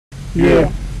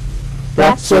Yeah,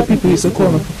 that's what people used to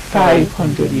call me for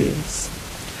 500 years.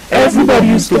 Everybody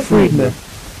used to afraid me.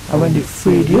 And when they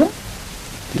afraid you,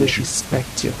 they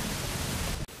disrespect you.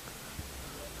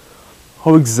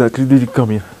 How exactly did you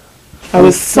come here? I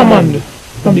was summoned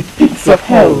from the pits of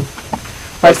hell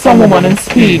by some woman in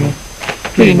Spain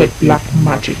playing with black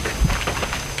magic,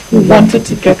 who wanted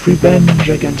to get revenge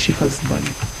against her husband,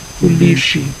 who leaves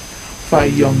she for a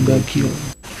younger girl.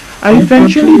 I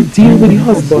eventually deal with the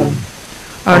husband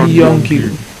and the young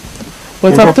girl,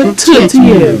 but after 30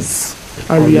 years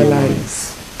I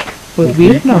realize, but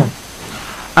wait now,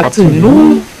 I turn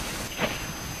old.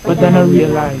 But then I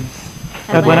realize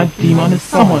that when a demon is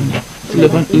summoned to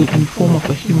live on earth in the form of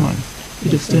a human,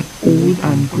 it is turn old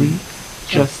and grey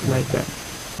just like that.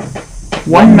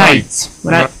 One night,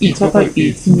 when I eat up an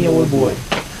 18-year-old boy,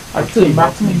 I turn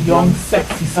back to my young,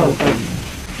 sexy self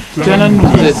again. Then I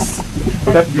notice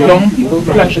that young people's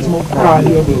flesh is more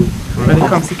valuable when it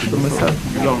comes to keeping myself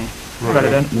young rather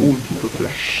than old people's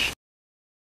flesh.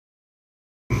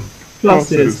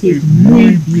 Plus, es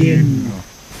muy bien.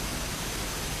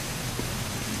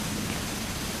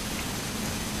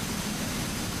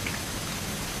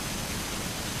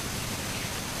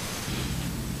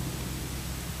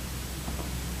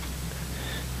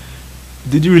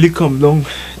 Did you really come down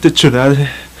to Trinidad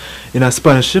in a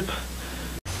Spanish ship?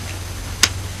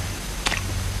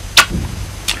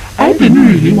 I didn't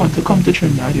really want to come to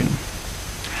Trinidad, you know.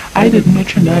 I didn't know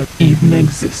Trinidad even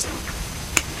exist.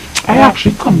 I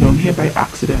actually come down here by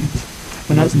accident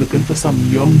when I was looking for some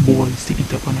young boys to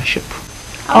eat up on a ship.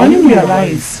 I only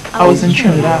realized I was in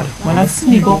Trinidad when I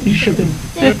sneaked off the ship in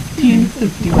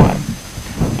 1551.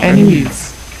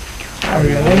 Anyways, I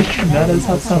realized Trinidad has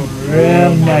had some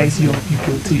real nice young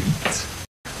people to eat.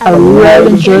 I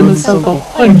really enjoyed myself for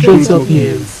hundreds of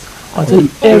years until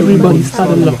everybody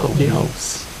started to lock up their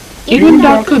house. Even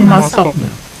that could not stop me.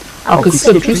 I could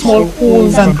slip through small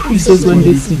holes and creases when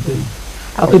they sleeping.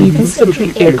 I could even slip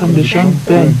through air-conditioned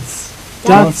vents.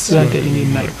 That's where I get a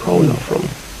night prowler from.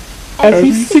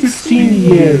 Every 16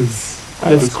 years,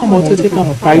 I just come out to take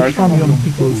a bite from young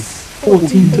people's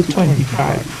 14 to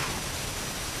 25.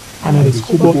 And I just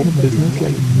go about my business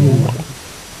like no one.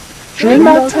 During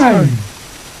that time,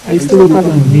 I used to work as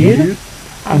a maid,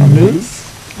 a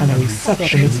nurse, and a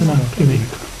receptionist in a clinic.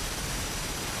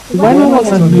 When I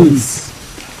was a nurse,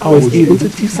 I was able to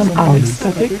teach some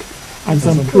anesthetic and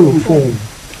some chloroform.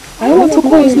 I want to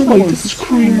cause nobody to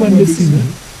scream when they see me.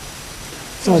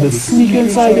 So I just sneak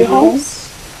inside the house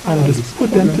and I just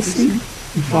put them to sleep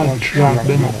before I drag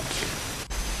them out.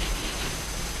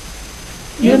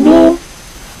 You know,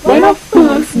 when I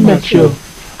first met you,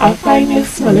 I find you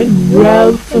smelling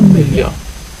real familiar.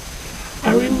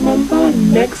 I remember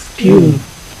next girl,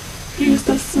 you used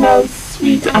to smell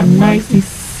sweet and nice the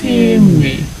same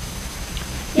way.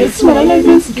 You smell like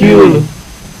this girl,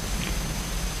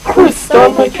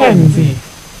 Crystal Mackenzie.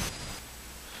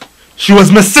 She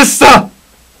was my sister!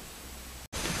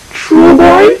 True,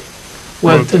 boy?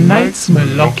 Well, tonight's my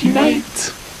lucky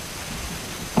night.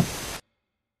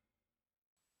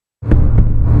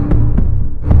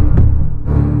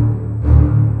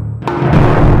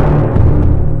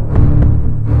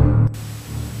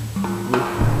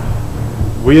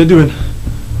 What are you doing?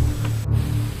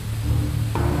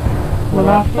 Well,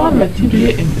 after I let you do your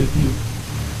interview,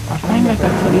 I find like I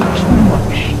tell you too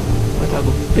much, but I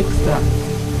will fix that.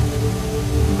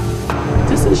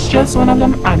 This is just one of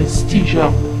them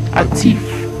anesthesia, a thief,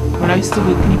 when I used to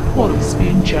work in the Port of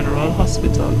Spain General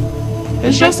Hospital.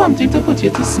 It's just something to put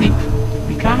you to sleep.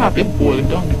 We can't have you boiling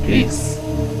down the place.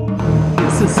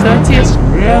 Your sister tastes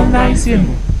real nice, you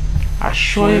know. I'm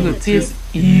sure it will taste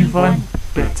even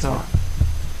better.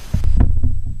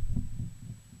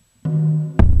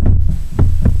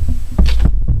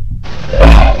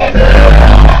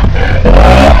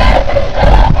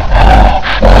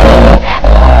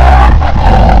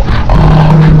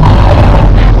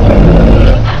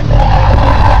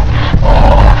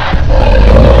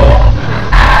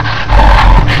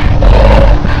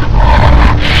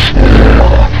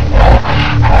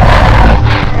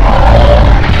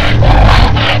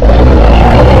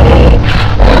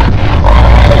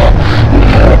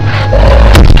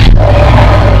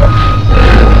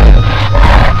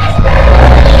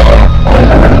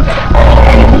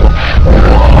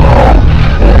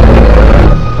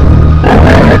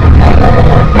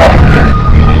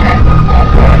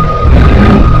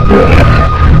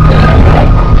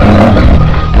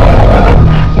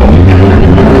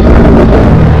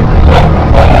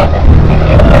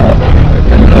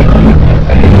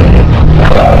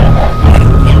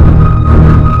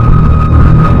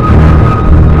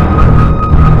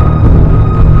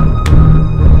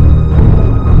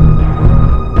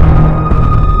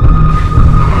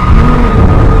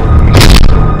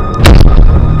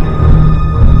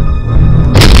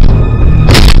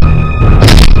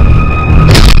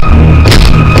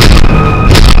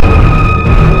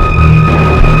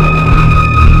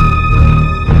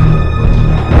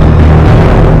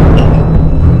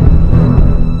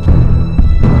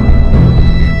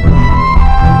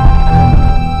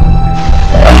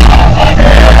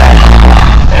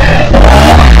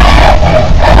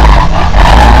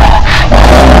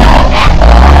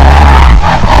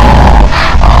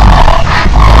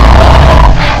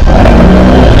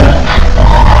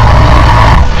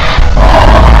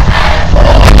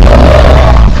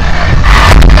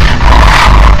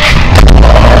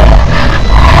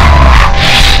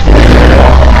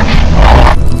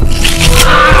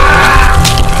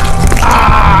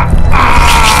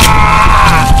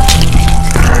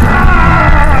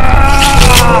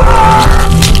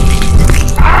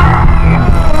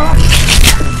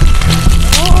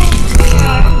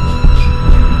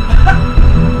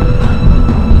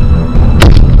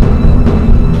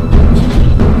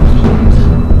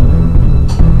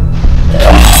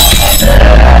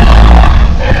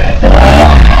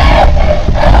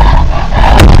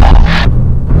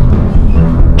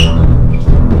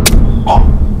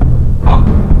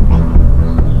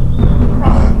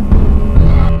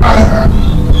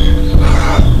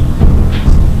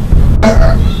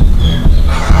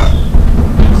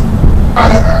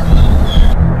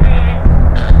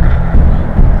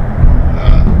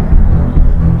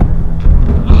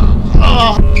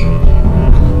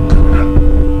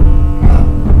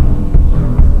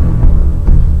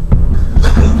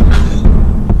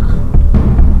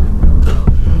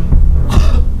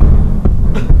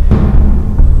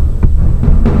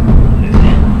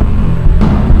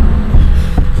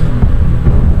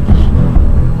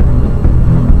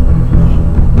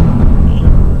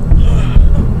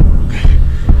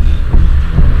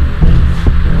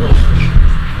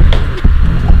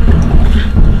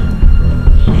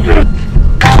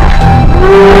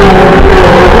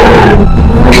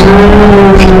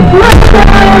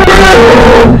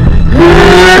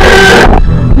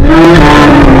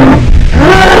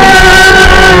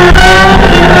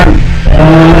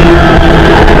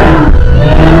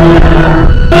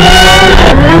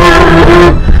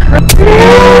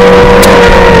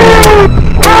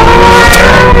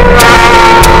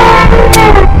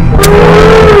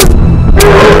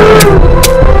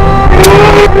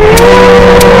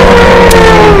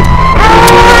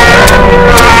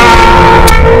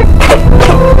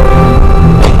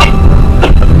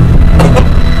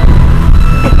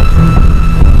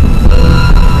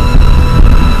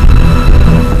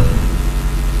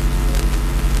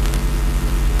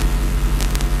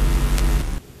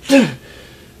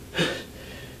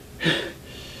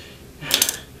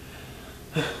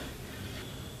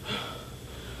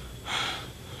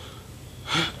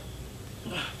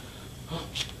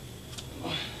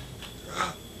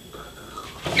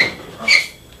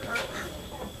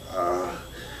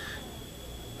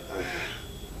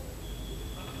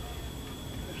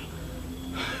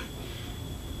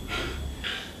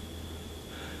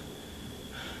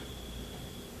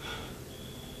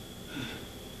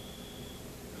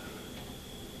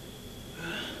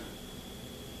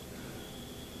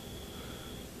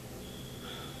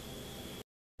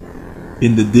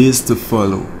 In the days to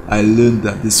follow, I learned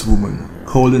that this woman,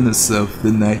 calling herself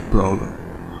the Night Prowler,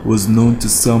 was known to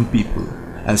some people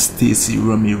as Stacy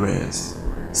Ramirez.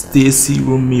 Stacy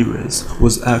Ramirez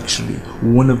was actually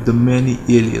one of the many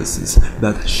aliases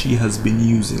that she has been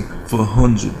using for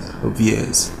hundreds of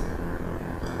years.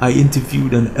 I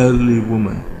interviewed an elderly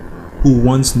woman who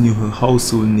once knew her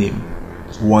household name,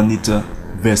 Juanita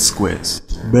Vasquez,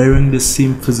 bearing the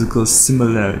same physical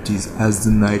similarities as the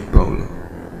Night Prowler.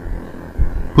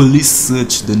 Police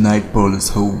searched the Night Prowler's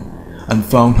home and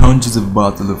found hundreds of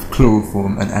bottles of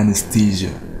chloroform and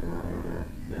anesthesia.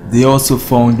 They also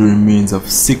found the remains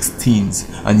of 6 teens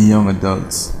and young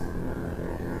adults.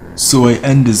 So I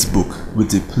end this book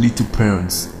with a plea to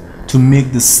parents to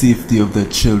make the safety of their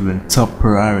children top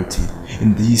priority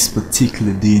in these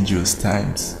particularly dangerous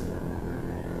times.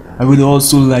 I would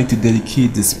also like to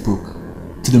dedicate this book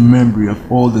to the memory of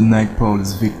all the Night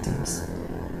Prowler's victims,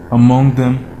 among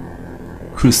them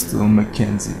Crystal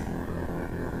Mackenzie,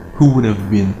 who would have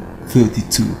been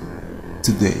 32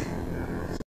 today.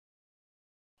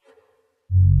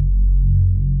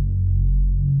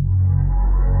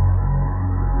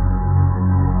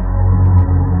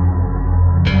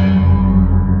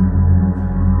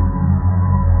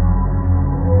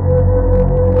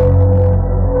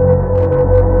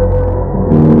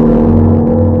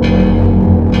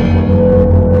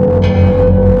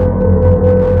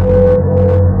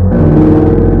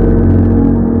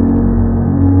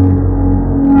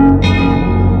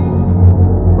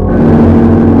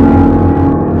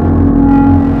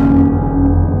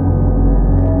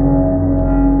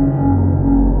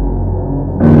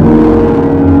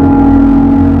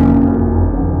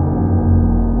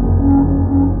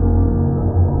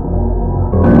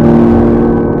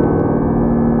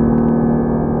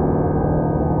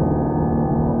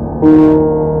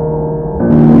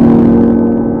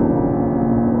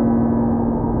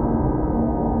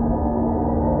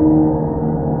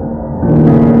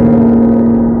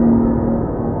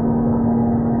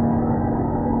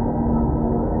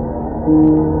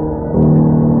 Thank you.